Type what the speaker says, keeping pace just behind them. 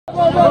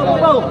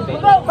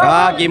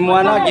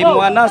Game1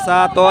 na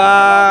sa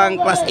tuang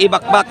Class E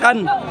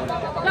bakbakan.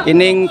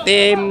 Kining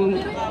team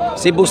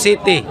Cebu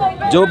City,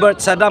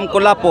 Jobert Sadam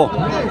Kulapo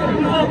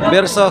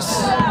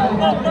versus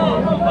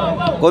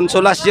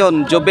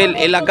Konsolasyon Jovyl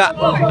Ilaga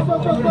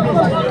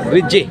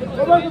brgy.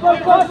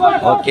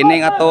 O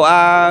kining ato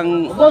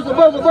ang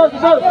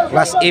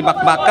Class E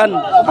bakbakan,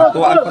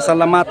 ato ang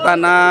pasalamatan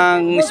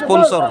ng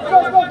sponsor.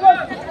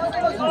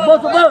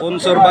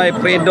 Sponsor by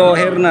Fredo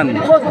Hernan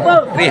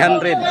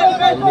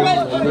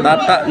 300,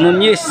 Tata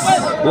Nunez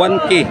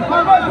 1K,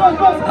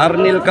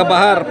 Arnil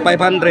Kabahar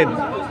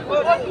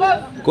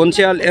 500,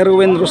 Konsyal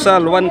Erwin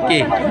Rosal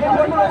 1K,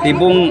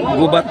 Tibong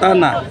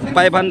Gubatana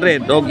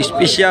 500, og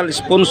special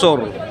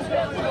sponsor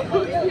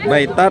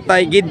by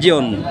Tatay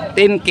Gideon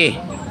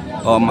 10K.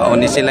 O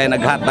mauni sila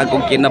naghatag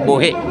og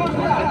kinabuhi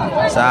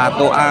sa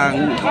ato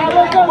ang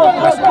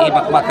Class E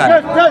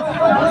bakbakan.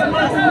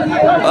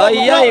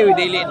 Ay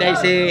dili day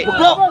si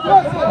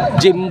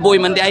Jimboy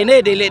man di ay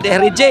ni dili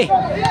day brgy.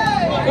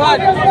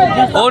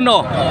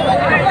 Ono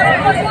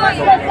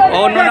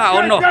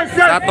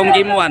sa atong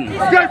Game1.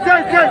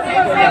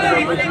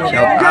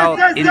 Shout out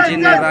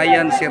Engineer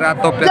Ryan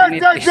Sirato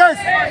Pernitis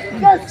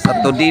sa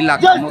Todila,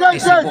 Kamuti,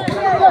 Cebu.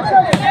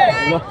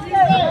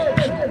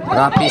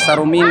 Rapi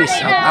Saruminis,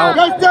 shout out.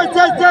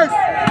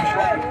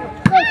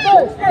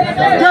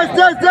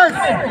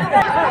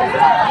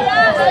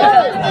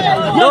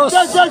 Dos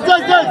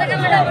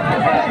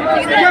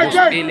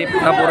Philip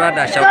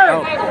Caburada, shout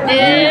out.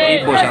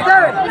 Ibo, shout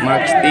out.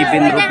 Mark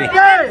Steven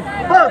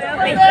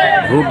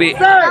Ruby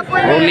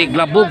Rolly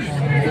Glabug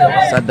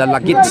sa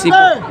Dalagit, Cebu.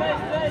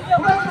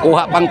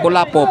 Kuha pang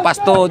Kulapo,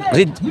 Pasto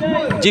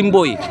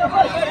Jimboy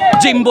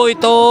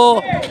to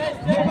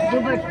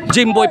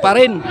Jimboy pa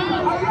rin.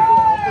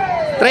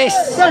 Tres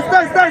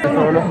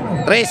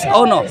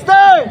ono.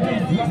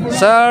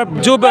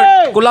 Serve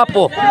Jobert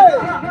Kulapo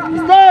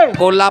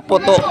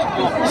to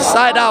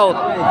side out.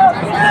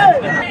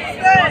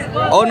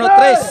 Ono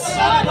tres.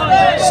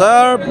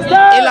 Serve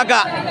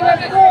Ilaga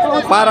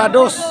para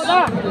dos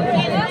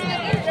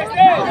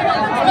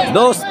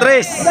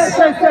tres.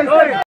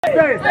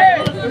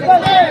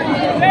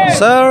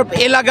 Serve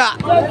Ilaga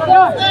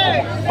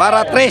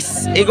para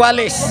tres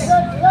iguales.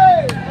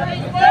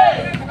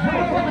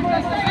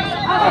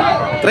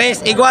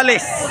 Tres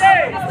iguales.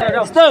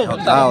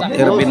 Shout out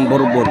Irvin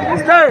Bourbon,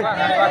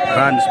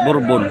 Franz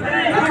Bourbon.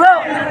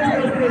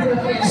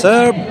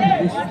 Serve.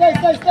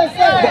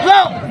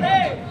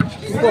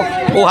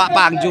 Kuha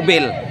pa ang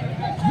Jovyl.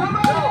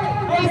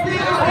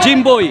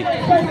 Jimboy.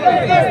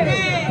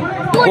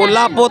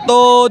 Kulapo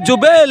to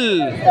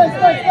Jovyl.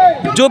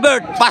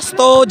 Jobert,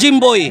 Pasto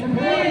Jimboy.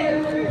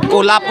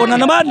 Kulapo na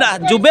naman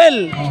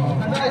Jovyl.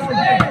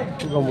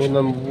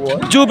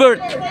 Jobert.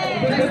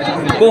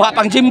 Kuha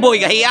pang Jimboy,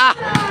 kahiya.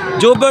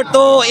 Jobert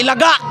to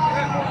Ilaga.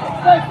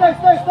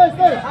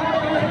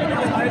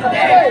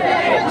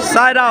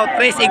 Side out,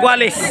 tres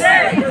iguales.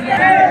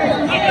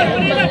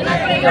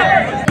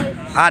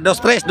 Dos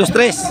tres.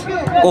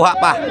 Kuha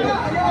pa.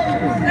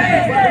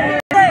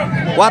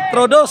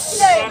 4-2.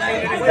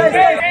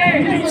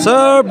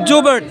 Serve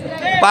Jobert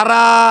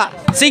para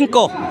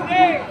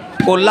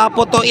 5.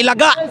 Kulapo to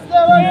Ilaga.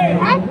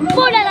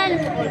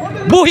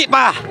 Buhi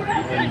pa.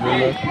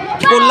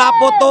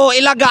 Kulapo to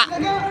Ilaga.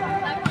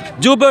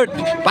 Jobert,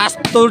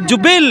 Pastor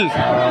Jovyl.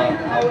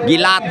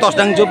 Gilatos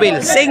ng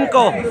Jovyl.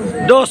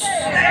 5-2.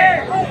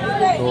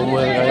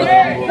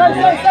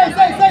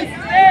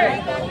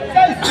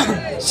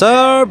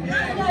 Serve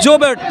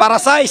Jobert para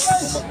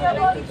 6.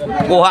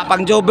 Kuha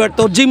pang Jobert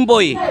to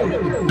Jimboy.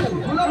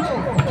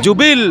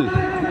 Jovyl.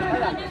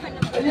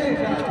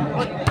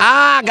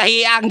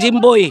 Gahiang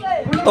Jimboy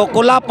to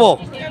Kulapo.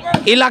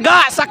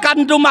 Ilaga sa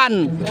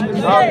kanduman.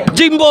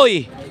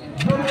 Jimboy.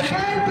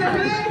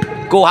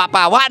 Kuha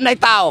pa, wanay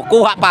tao.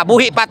 Kuha pa,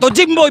 buhi pa to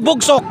Jimboy,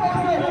 bugsok.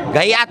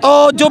 Gaya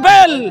to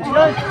Jovyl.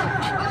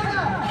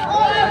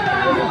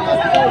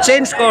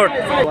 Change court.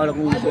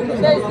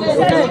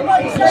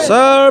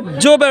 Serve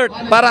Jobert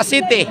para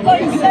City.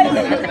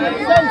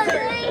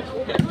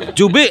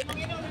 Jubi.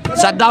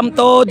 Sadam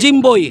to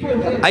Jimboy.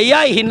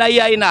 Ayay,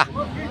 hinayay na.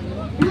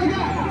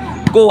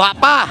 Kuha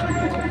pa.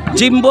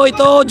 Jimboy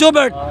to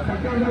Jobert.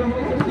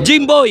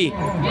 Jimboy.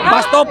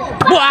 Pastop.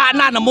 Buha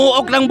na.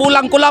 Namuok ng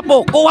bulang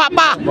Kulapo. Kuha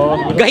pa.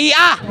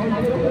 Gahia.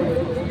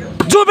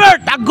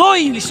 Jobert.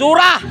 Agoy.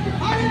 Lisura.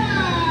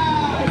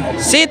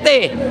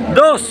 City. 2.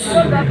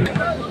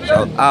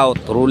 Shout out.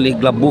 Ruli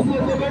Glabug.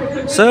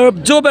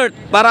 Serve Jobert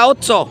para 8.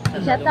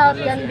 Shout out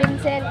John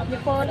Vincent.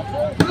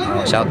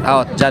 Shout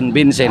out John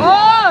Vincent.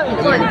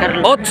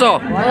 8.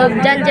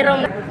 John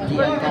Jerome.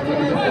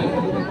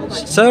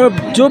 Serve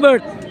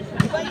Jobert.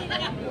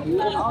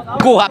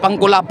 Kuha pang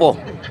Kulapo.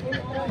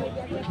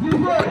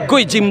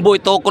 Kuy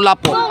Jimboy to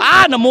Kulapo.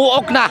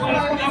 Namuok na.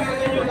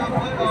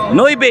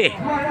 9.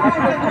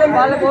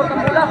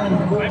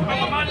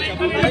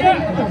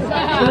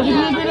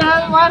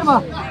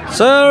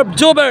 Serve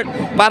Jobert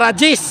para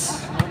Gis.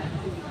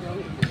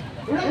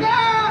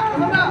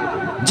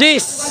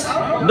 Gis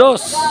 2.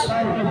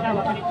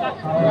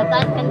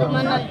 Lataan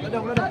kandumanan.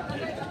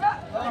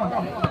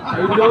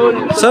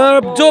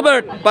 Serve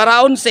Jobert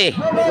para 11.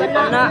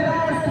 Wala.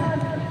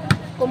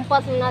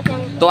 Kumpas na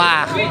siyang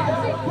Tua.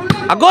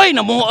 Agoy,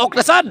 namuok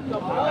na sad.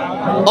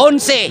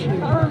 11.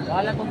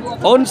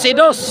 11-2.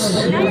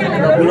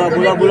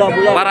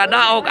 Para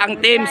daog ang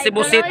team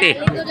Cebu City.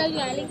 Linggo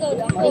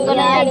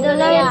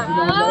lang yan.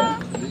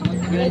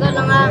 Linggo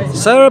lang nga.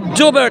 Serve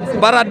Jobert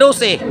para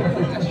 12.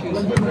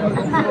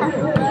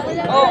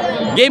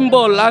 Game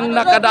ball ang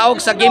nakadaog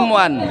sa Game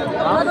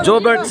 1.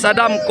 Jobert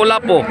Sadam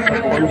Kulapo.